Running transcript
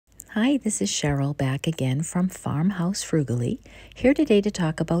Hi, this is Cheryl back again from Farmhouse Frugally, here today to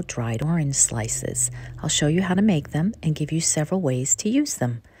talk about dried orange slices. I'll show you how to make them and give you several ways to use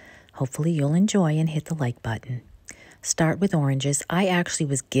them. Hopefully you'll enjoy and hit the like button. Start with oranges. I actually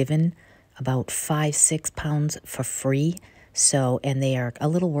was given about 5-6 pounds for free, and they are a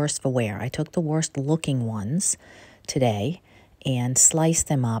little worse for wear. I took the worst looking ones today and sliced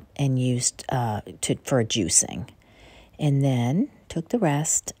them up and used for juicing. And then took the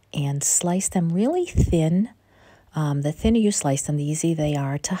rest and sliced them really thin. The thinner you slice them, the easier they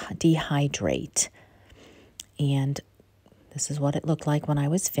are to dehydrate. And this is what it looked like when I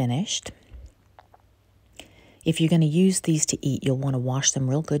was finished. If you're going to use these to eat, you'll want to wash them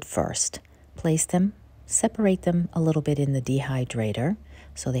real good first. Place them, separate them a little bit in the dehydrator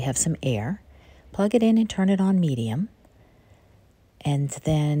so they have some air. Plug it in and turn it on medium. And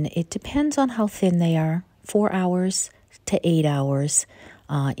then it depends on how thin they are, 4 hours to 8 hours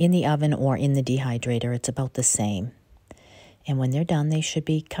in the oven or in the dehydrator. It's about the same. And when they're done, they should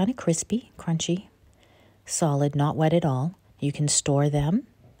be kind of crispy, crunchy, solid, not wet at all. You can store them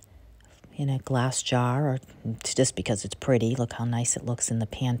in a glass jar or just because it's pretty. Look how nice it looks in the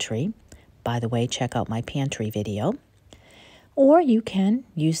pantry. By the way, check out my pantry video. Or you can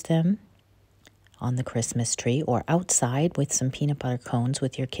use them on the Christmas tree or outside with some peanut butter cones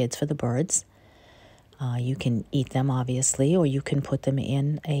with your kids for the birds. You can eat them, obviously, or you can put them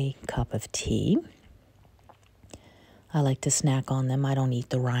in a cup of tea. I like to snack on them. I don't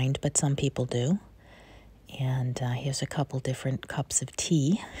eat the rind, but some people do. And here's a couple different cups of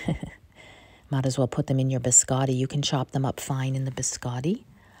tea. Might as well put them in your biscotti. You can chop them up fine in the biscotti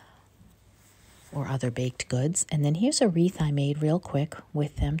or other baked goods. And then here's a wreath I made real quick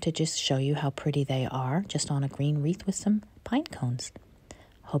with them to just show you how pretty they are, just on a green wreath with some pine cones.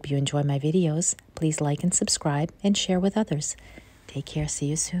 Hope you enjoy my videos. Please like and subscribe and share with others. Take care. See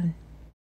you soon.